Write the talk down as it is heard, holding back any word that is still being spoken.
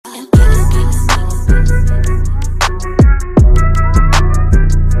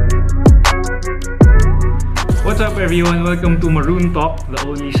What's up everyone? Welcome to Maroon Talk, the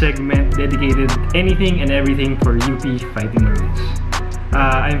only segment dedicated to anything and everything for UP Fighting Maroons.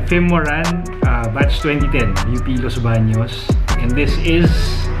 I'm Fim Moran, batch 2010, UP Los Baños. And this is...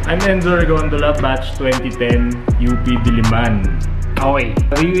 I'm Enzo Regondola, batch 2010, UP Diliman. Okay,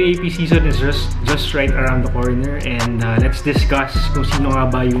 the UAAP season is just right around the corner, and let's discuss kung sino nga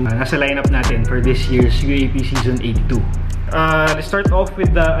ba yung nasa lineup natin for this year's UAAP season 82. Let's start off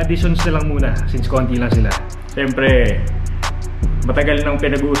with the additions na lang muna, since konti lang sila. Siyempre, matagal nang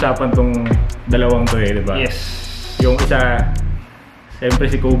pinag-uusapan tong dalawang to eh, diba? Yes. Yung isa, siyempre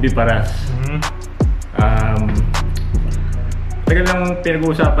si Kobe Paras. Matagal nang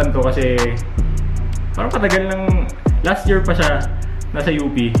pinag-uusapan to kasi parang matagal nang, last year pa siya nasa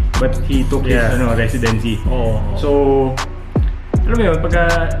UP, but he took his residency. So, alam mo yun,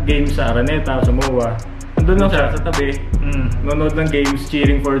 pagka games sa Araneta, sa MOA, nandun lang siya sa tabi, nanonood ng games,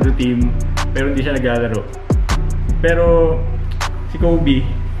 cheering for the team, pero hindi siya naglalaro. Pero si Kobe,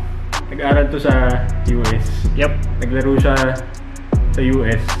 nag-aral to sa US. Yep. Naglaro siya sa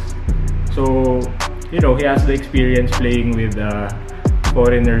US. So, you know, he has the experience playing with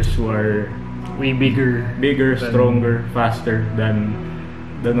foreigners who are way bigger, stronger, faster than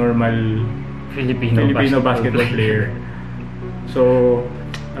the normal Filipino basketball player. So,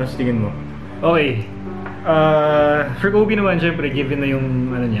 ano sa tingin mo? Okay. For Kobe naman, syempre, given na yung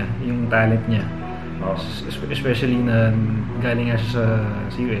yung talent niya. Especially na galing nga siya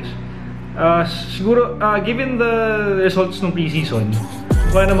sa US. Siguro, given the results ng preseason,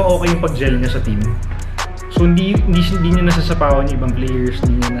 baka naman okay yung pag-gel niya sa team. So, hindi niya nasasapawan yung ibang players,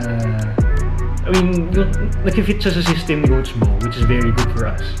 hindi niya na... I mean, nag-fit siya sa system ni Coach Bo, which is very good for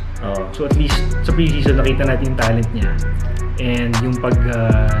us. So at least sa pre-season nakita natin yung talent niya and yung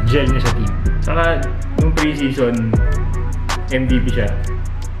pag-gel niya sa team. Saka nung pre-season, MVP siya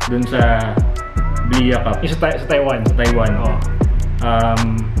dun sa Blia Cup. Sa Taiwan.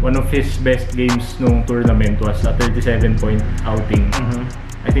 One of his best games nung tournament was a 37-point outing.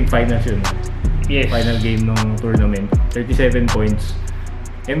 I think finals yun. Yes. Final game nung tournament. 37 points.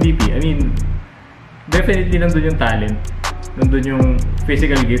 MVP. I mean, definitely nandun yung talent, nandun yung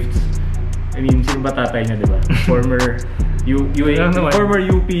physical gifts. I mean, sino ba tatay niya, diba? Former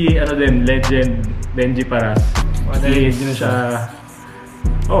UP, legend, Benji Paras. He is siya.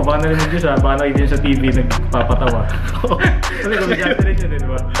 Baka narinig niyo siya, baka nakita niyo sa TV, nagpapatawa. Kasi kumigyate rin yun,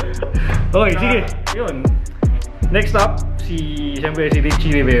 diba? Okay, sige. Yun. Next up, siyempre si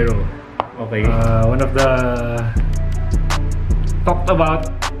Richie Rivero. Okay. One of the talked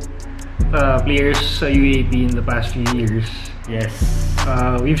about players sa UAAP in the past few years. Yes.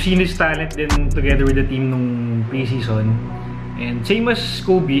 We've seen his talent din together with the team nung pre-season. And same as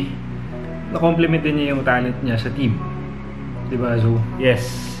Kobe, na-complement din niya yung talent niya sa team. Diba, Zo? Yes.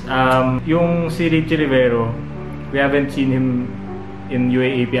 Yung si Richie Rivero, we haven't seen him in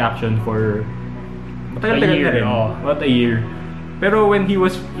UAAP action for matagal-tagal na rin. About a year. Pero when he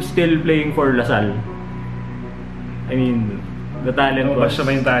was still playing for LaSalle, I mean, the talent was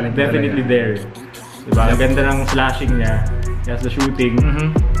definitely there. Diba? Ang ganda ng slashing niya. He has the shooting.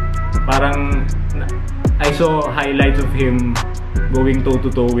 Parang I saw highlights of him going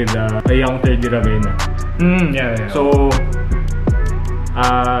toe-to-toe with a young Terdy Ravena. So,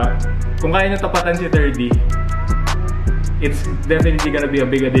 kung kaya niya tapatan si Terdy, it's definitely gonna be a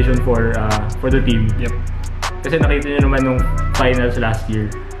big addition for the team. Yep. Kasi nakita niyo naman nung finals last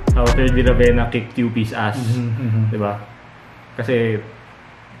year, how Terdy Ravena kicked UP's ass. Diba? Kasi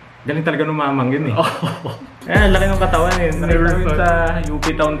galing talaga nung mamang yun eh. Laki ng katawan eh. Nakita yun sa UP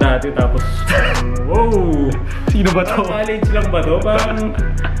Town dati, tapos wow! Sino ba to? College lang ba to?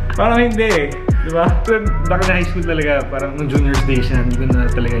 Parang hindi eh. Diba? Baka na high school talaga, parang nung juniors days na hindi ko na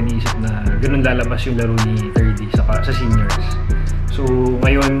talaga iniisip na ganun lalabas yung laro ni Terdy sa seniors. So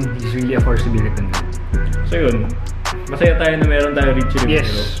ngayon, he's really a force to be reckoned with. So yun, masaya tayo na meron tayo Richie Rivero.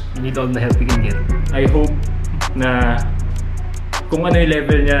 Yes, we need all the help we can get. I hope na kung ano yung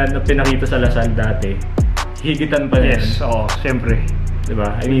level niya na pinakita sa LaSalle dati, higitan pa niya. Yes, siyempre.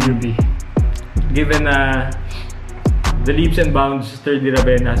 Diba? I mean, given the leaps and bounds Terdy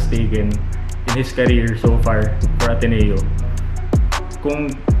Ravena has taken in his career so far for Ateneo,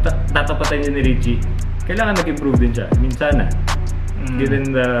 kung tatapatan niya ni Richie, kailangan nag-improve din siya. I mean, sana.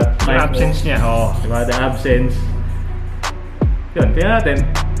 Given the absence niya. Diba? The absence. Yun, tingnan natin.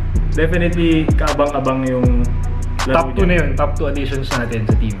 Definitely, kaabang-abang yung top 2 na yun. Top 2 additions natin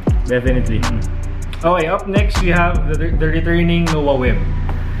sa team. Definitely. Okay, up next we have the returning Noah Webb.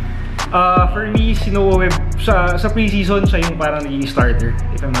 For me, si Noah Webb, sa preseason, siya yung parang naging starter,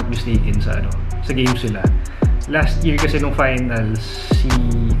 if I'm not mistaken, sa games sila. Last year kasi nung finals,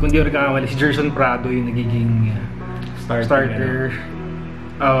 kung di ako nagkakamali, si Gerson Prado yung nagiging starter.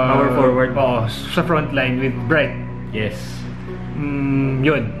 Power forward. Oo, sa front line with Bright. Yes.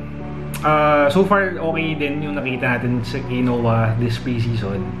 Yun. So far, okay din yung nakita natin sa Noah this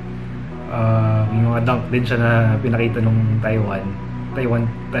preseason. Yung mga dunk din siya na pinakita nung Taiwan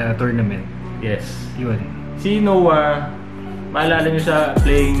tournament. Yes. Yun. Si Noah, maalala niyo sa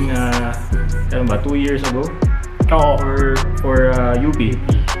playing 2 years ago? Oo. For UP.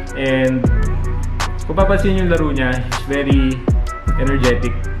 And kung papansin yung laro niya, he's very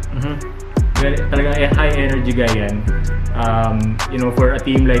energetic. Talagang high energy guy yan. For a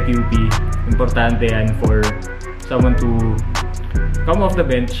team like UP, importante yan for someone to come off the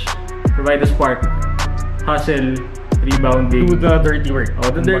bench, provide a spark, hustle, rebounding. Do the dirty work.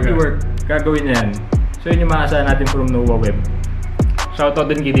 The dirty work. Gagawin niya yan. So yun yung maasahan natin from Noah Webb. Shoutout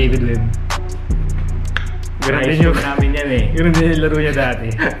din kay David Webb. Ganun din yung namin yan eh. Ganun din yung laro niya dati.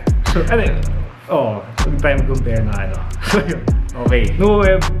 So, huwag tayo mag-compare na So yun. Okay. Noah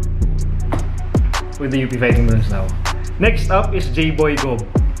Webb with the UP Fighting Bulls now. Next up is J-Boy Gob.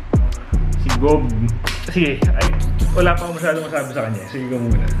 Si Gob. Sige, wala pa akong masyadong masabi sa kanya. Sige ko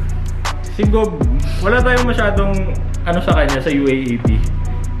muna. Si Gob, wala tayong masyadong sa kanya sa UAAP.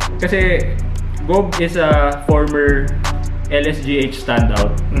 Kasi Gob is a former LSGH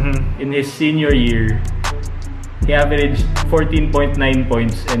standout. In his senior year, he averaged 14.9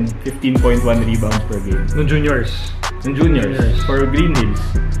 points and 15.1 rebounds per game. Nung juniors for Green Hills.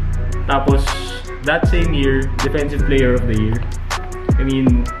 Tapos, that same year, Defensive Player of the Year. I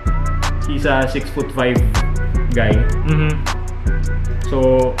mean, he's a 6'5" guy.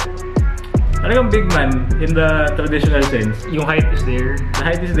 So, talagang big man in the traditional sense. Yung height is there. The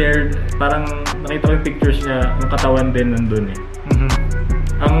height is there. Parang nakita ko yung pictures niya, yung katawan din nandun eh.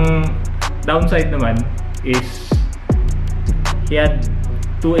 Ang downside naman is he had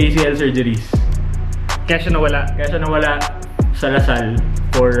 2 ACL surgeries. Kaya siya nawala sa Lasal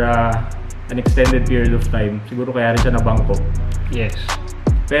for an extended period of time. Siguro kaya rin siya nabangko. Yes.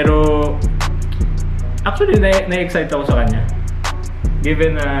 Pero actually na-excite ako sa kanya.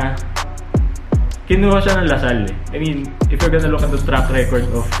 Given na kinuha siya ng Lasal eh. I mean, if you're gonna look at the track record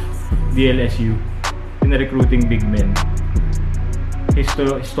of DLSU in recruiting big men,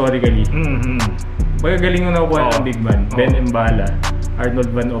 historically, magagaling mo nakukuha ng big man. Ben Embala,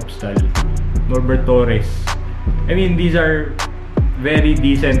 Arnold Van Opstal, Norbert Torres. I mean, these are very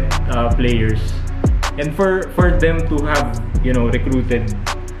decent players. And for them to have, recruited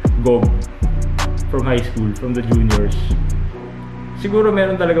Gob from high school, from the juniors, siguro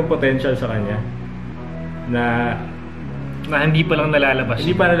meron talagang potential sa kanya na hindi pa lang nalalabas.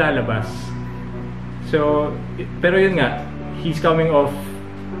 Hindi pa nalalabas. So, pero yun nga, he's coming off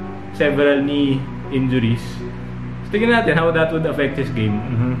several knee injuries. So, tingnan natin how that would affect his game.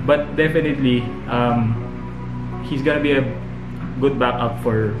 But definitely, he's gonna be a good backup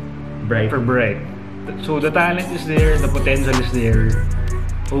for Bright. So the talent is there, the potential is there.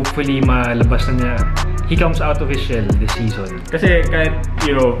 Hopefully malabas na niya. He comes out of his shell this season. Kasi kahit,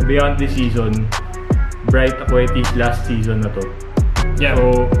 beyond this season, Bright Acuete's last season na to. Yeah.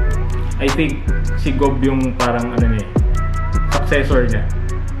 So, I think si Gob yung parang successor niya.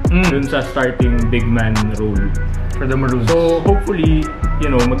 Dun sa starting big man role for the Maroons. So, hopefully,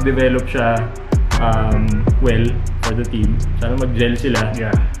 mag-develop siya well for the team. Sana mag-gel sila.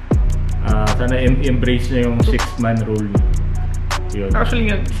 Yeah. Sana embrace niya yung 6-man role niya. Yun. Actually,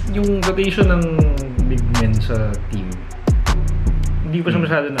 yung rotation ng big men sa team, hindi pa siya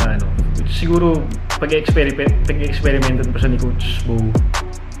masyado na siguro pag-experimentan pa siya ni Coach Bo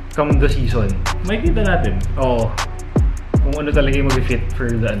come the season. May kita natin. Oo. Kung ano talaga yung mag-fit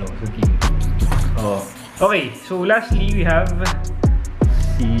for the sa team. Oo. Okay, so lastly we have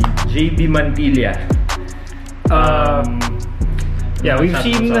si JB Mantilla. Yeah, we've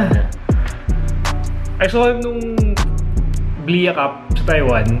seen I saw him nung Blia Cup sa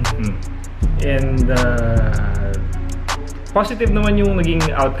Taiwan. And positive naman yung naging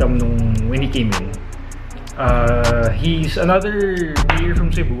outcome nung when he came in. He's another player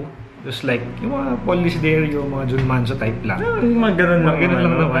from Cebu. Just like yung mga Paul Desiderio, mga Jun Manso type lang. Mga ganun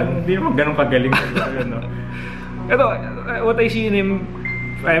lang naman. Hindi naman ganun kagaling. Ito, what I see in him,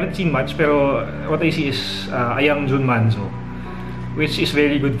 I haven't seen much, pero what I see is a young Jun Manso, which is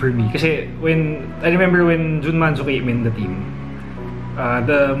very good for me. Kasi I remember when Jun Manso came in the team,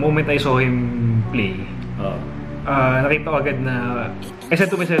 the moment I saw him play, nakita ko agad na, I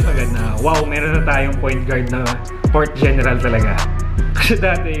said to myself agad na, wow, meron na tayong point guard na fourth general talaga. Kasi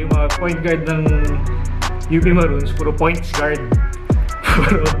dati, yung mga point guard ng UP Maroons, puro points guard.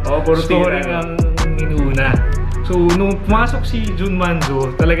 Puro scoring ang inuuna. So, nung pumasok si Jun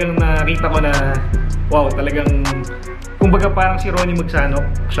Manzo, talagang nakita ko na, wow, talagang, kumbaga parang si Ronnie Magsanok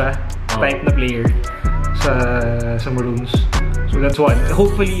siya, type na player sa Maroons. So, that's one.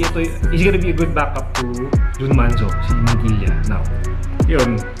 Hopefully, ito, he's gonna be a good backup to Jun Manzo, si Montilla now.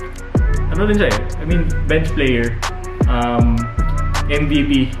 Yun. Ano din siya eh? I mean, bench player.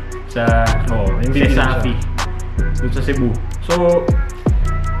 MVP sa MVP Safi doon sa Cebu. So,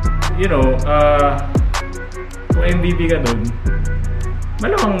 you know, kung MVP ka doon,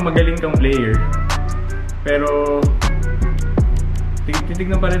 malamang magaling kang player. Pero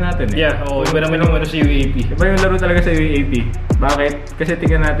titignan pa rin natin eh. Yeah, iba naman yung sa UAP. Iba yung laro talaga sa UAP. Bakit? Kasi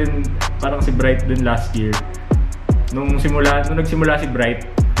tingnan natin parang si Bright dun last year. Nung nagsimula si Bright,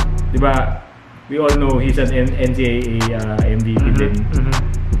 di ba, we all know he's an NCAA MVP din.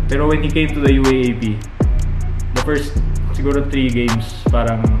 Pero when he came to the UAAP, the first siguro 3 games,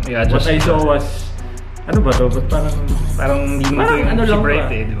 parang what I saw was, ano ba to? Parang hindi mo ito yung si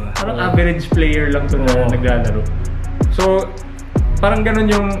Bright eh, di ba? Parang average player lang to na naglalaro. So, parang ganun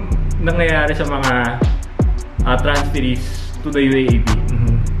yung nangyayari sa mga transferees to the UAAP.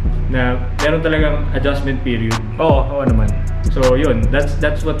 Na meron talagang adjustment period. Oo naman. So yun,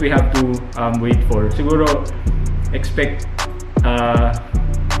 that's what we have to wait for. Siguro expect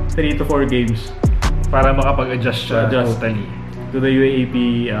 3 to 4 games para makapag-adjust siya totally to the UAAP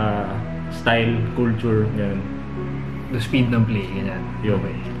style, culture, ganyan. The speed ng play, ganyan.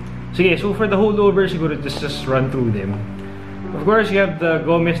 Okay. Sige, so for the holdover, siguro just run through them. Of course, you have the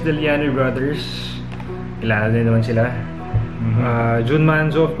Gomez Deliano brothers. Kilala din naman sila. Jun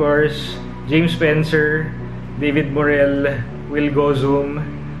Manzo, of course, James Spencer, David Morel, Will Gozum,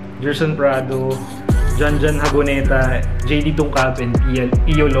 Gerson Prado, Janjan Hagoneta, JD Tungkap, and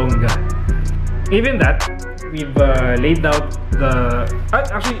Pio Longa. Even that, we've laid out the...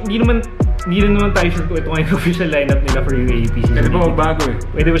 actually, hindi rin naman tayo sure kung ito yung official lineup nila for UAAP season. Pwede ba magbago eh?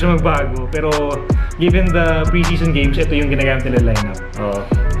 Pwede ba siya magbago? Pero given the preseason games, ito yung ginagamit nila lineup.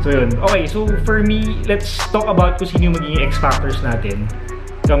 So yun. Okay, so for me, let's talk about kung sino yung magiging X-Factors natin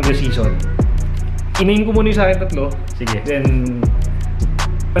come the season. Inayin ko muna yung sa akin tatlo. Sige. Then,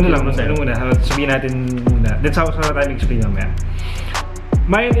 sabihin natin muna. Then sa tayo explain mamaya.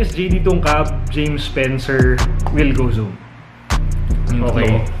 Mine is JD Tungkap, James Spencer, Will Gozum.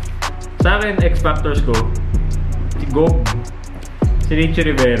 Okay. Sa akin, X-Factors ko, si Gob, si Richie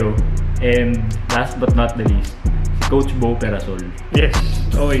Rivero, and last but not the least, si Coach Bo Perasol. Yes.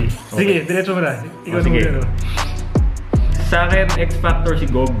 Okay. Sige, diretso mo na. Ikaw sige. Muna, no? Sa akin, X-Factor si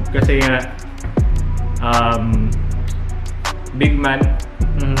Gob kasi nga big man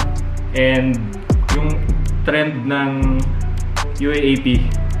and yung trend ng UAAP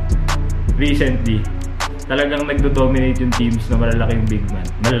recently talagang nagdo-dominate yung teams na malalaking big man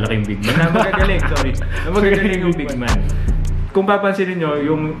na magagaling yung big man. Kung papansinin nyo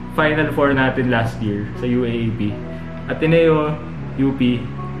yung Final Four natin last year sa UAAP, Ateneo, UP,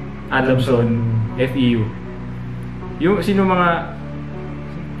 Adamson, FEU, yung sino mga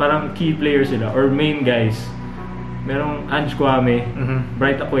parang key players sila or main guys, merong Ange Kwame,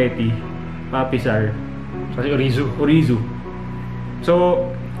 Bright Akweti, Papisar, kasi Orizu. So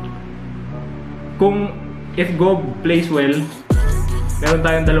kung if Gob plays well, meron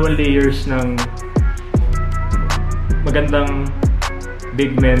tayong 2 layers ng magandang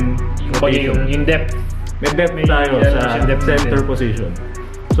big men yung depth. May depth tayo sa center position.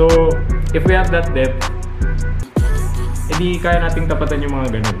 So if we have that depth, edi kaya nating tapatan yung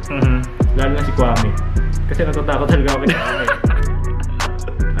mga ganun. Lalo na si Kwame. Kasi natatakot talaga ako kay Kwame.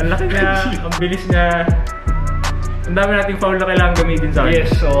 Ang laki niya, ang bilis niya. Ang dami nating foul na kailangan gamitin sa kanya.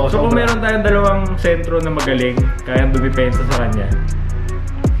 Yes, so kung meron tayong 2 sentro na magaling, kayang dumipensa sa kanya,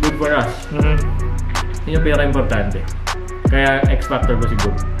 good for us. Yun yung pinaka-importante. Kaya X-Factor ko si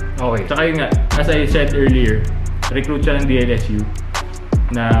Gob. Okay. Tsaka yun nga, as I said earlier, recruit siya ng DLSU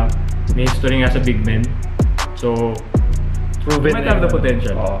na may history nga sa big men. So, proven might have the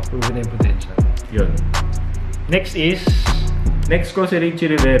potential. Proven na yung potential. Yun. Next ko si Richie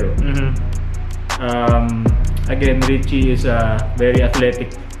Rivero. Again, Richie is a very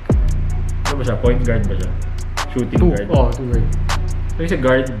athletic. Ano ba siya? Point guard ba siya? Shooting guard. Two guard. So he's a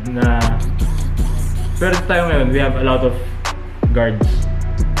guard na... Pero tayo ngayon, we have a lot of guards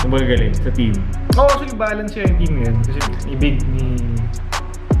na magagaling sa team. Actually balance yung team ngayon. Kasi may big, may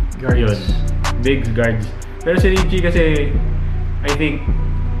guards. Yun. Bigs, guards. Pero si Richie kasi, I think,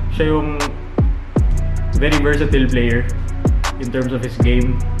 siya yung very versatile player in terms of his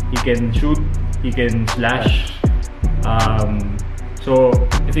game. He can shoot, he can slash, So,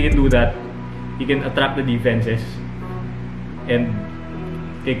 if he can do that, he can attract the defenses and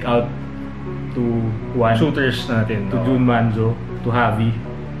kick out to Juan, Shooters natin. to Jun Manzo, to Javi.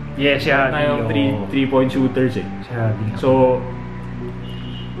 Yes, si Javi. Tayong 3-point shooters eh. Si Javi. So,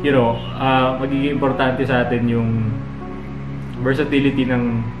 you know, magiging importante sa atin yung versatility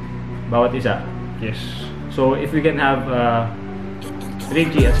ng bawat isa. Yes. So, if we can have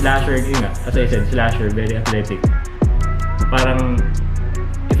Richie, a slasher, yun nga, as I said, slasher, very athletic. Parang,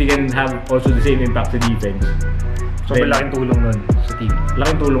 if he can have also the same impact sa defense. So, malaking tulong nun sa team.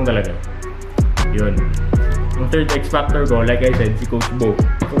 Laking tulong talaga. Yun. Yung third X factor ko, like I said, si Coach Bo.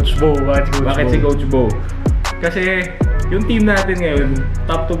 Coach Bo, Bakit si Coach Bo? Kasi, yung team natin ngayon,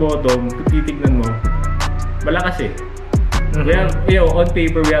 top to bottom, kung titignan mo, malakas eh. We have, on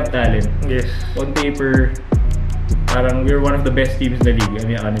paper, we have talent. Yes. On paper, parang we're one of the best teams in the league. I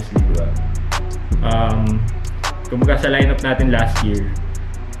mean, honestly, diba? Kumbaga sa lineup natin last year,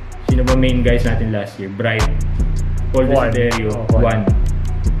 sino ba main guys natin last year? Bright, Paul Desiderio, Juan.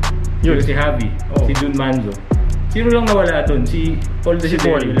 Yun, si Javi, si Jun Manzo. Sino lang nawala dun? Si Paul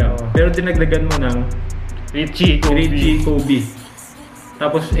Desiderio lang. Pero dinagdagan mo ng Richie, Kobe.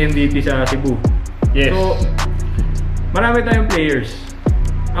 Tapos MVP sa Cebu. Yes. So, marami tayong players.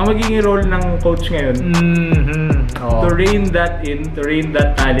 Ang magiging role ng coach ngayon, to rein that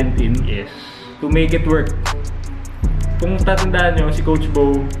talent in, yes, to make it work. Kung tatandaan nyo, si Coach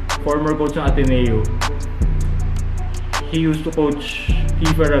Bo, former coach ng Ateneo, he used to coach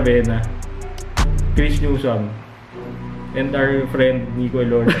Kifa Ravena, Chris Newsom, and our friend Nico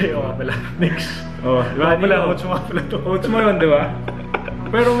Elor. Pala. Next. Diba? Coach mo pala to. Coach mo yun, diba?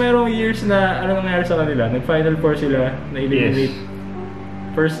 Pero merong years na ano nangyari sa kanila, nag-Final Four sila, na-eliminate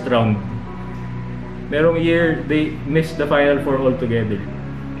first round. Merong year, they missed the Final Four altogether.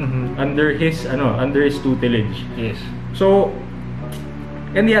 Under his tutelage. Yes. So,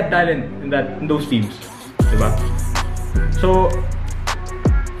 and he had talent in those teams, diba? So,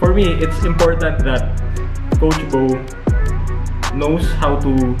 for me, it's important that Coach Bo knows how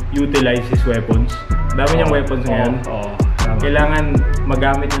to utilize his weapons. Dami niyang weapons ngayon. Kailangan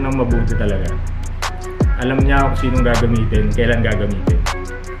magamit niya ng mabuti talaga. Alam niya kung sinong gagamitin, kailan gagamitin.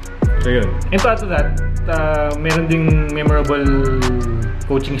 So yun. And to add to that, meron ding memorable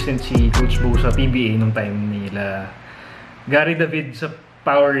coaching stint si Coach Bo sa PBA nung time nila Gary David sa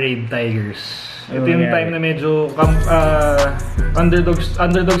Powerade Tigers. Ito yung time na medyo underdog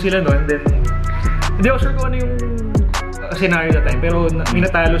sila no, and then hindi ako sure kung ano yung scenario that time, pero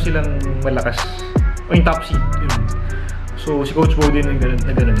minatalo silang malakas o yung top seed yun. So si Coach Bo din na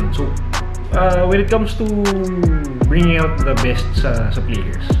gano'n din. So when it comes to bringing out the best sa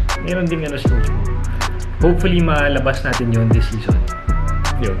players, meron din si Coach Bo. Hopefully malabas natin yun this season.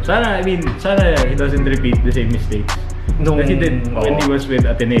 Yun. Sana he doesn't repeat the same mistakes that he did when he was with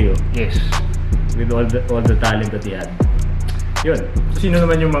Ateneo. Yes. With all the talent that he had. Yun. So, sino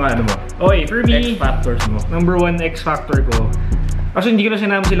naman yung mga ano mo? Okay, for me, X factors mo. Number 1 X factor ko. Actually, hindi ko na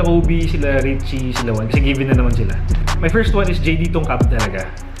sinama sila Kobe, sila Richie, sila Juan. Kasi given na naman sila. My first one is JD Tongkab talaga.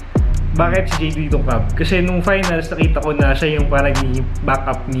 Bakit si JD Tongkab? Kasi nung finals, nakita ko na siya yung parang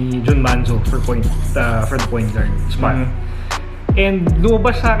backup ni Jun Manzo for the point guard spot. And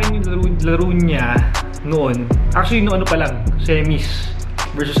lumabas sa akin yung laro niya noon. Actually, noon pa lang, semis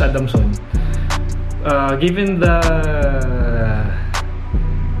versus Adamson. Given the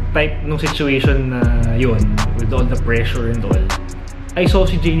type ng situation na yun, with all the pressure and all, I saw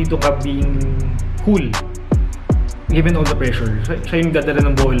si JD Tongkab being cool given all the pressure. Siya yung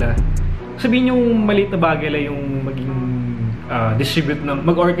dadala ng bola. Sabihin yung maliit na bagay lang yung maging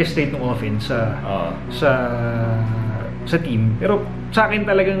mag-orchestrate ng offense sa team. Pero sa akin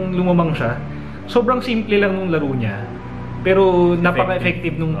talagang lumamang siya. Sobrang simple lang nung laro niya. Pero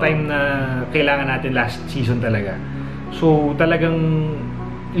napaka-effective nung time na kailangan natin last season talaga. So talagang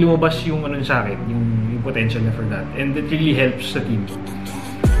lumabas yung sa akin, yung potential niya for that. And it really helps sa team.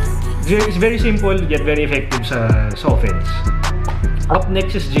 It's very simple yet very effective sa offense. Up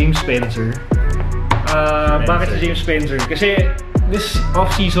next is James Spencer. Bakit si James Spencer? Kasi this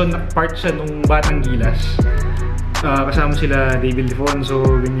off-season, part siya nung Batang Gilas. Kasama sila David Defonso,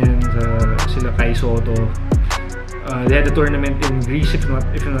 ganyan, sila Kai Soto. They had a tournament in Greece if I'm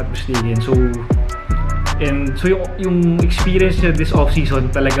not mistaken. So yung experience niya this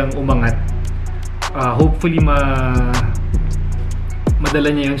off-season talagang umangat. Hopefully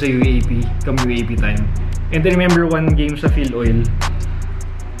madala niya yun sa UAP, come UAP time. And I remember one game sa Phil Oil,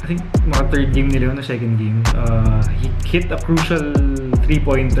 I think mga third game nila yun, na second game, he hit a crucial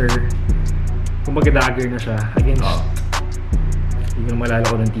 3-pointer, kumbaga dagger na siya against, hindi ko na malala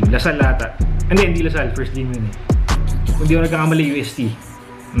ko ng team, Lasal ata. Hindi Lasal, first game yun eh. kung di ako nagkakamali, UST.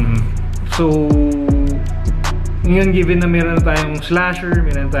 Mhm. So, ngayon given na meron na tayong slasher,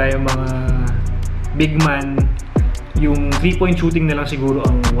 meron na tayong mga big man, yung 3-point shooting na lang siguro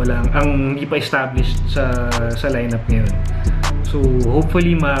ang hindi pa established sa lineup ngayon. So,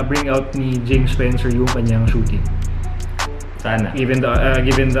 hopefully ma-bring out ni James Spencer yung kanyang shooting. Sana. Given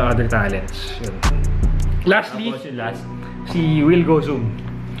the other talents. Yun. Lastly, Tapos yung last. si Will Gozum.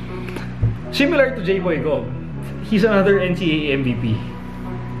 Similar to J-Boy Gob, he's another NCAA MVP.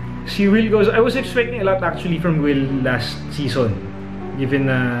 Si Will Gozum, I was expecting a lot actually from Will last season.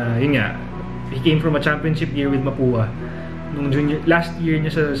 Given na, yun nga, he came from a championship year with Mapua. Last year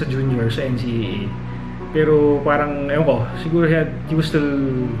niya sa junior, sa NCAA. Pero parang, ewan ko, siguro he was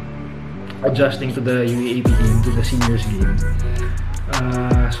still adjusting to the UAAP team, to the seniors game.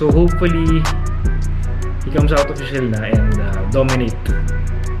 So hopefully, he comes out official na and dominate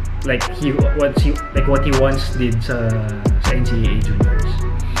like what he once did sa NCAA juniors.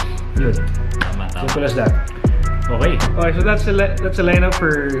 Yun. Tama. Simple as that. Okay. Okay, so that's a lineup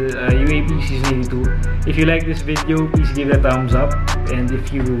for UAP Season 82. If you like this video, please give it a thumbs up. And if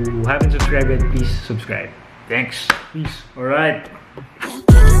you haven't subscribed yet, please subscribe. Thanks. Peace. Alright.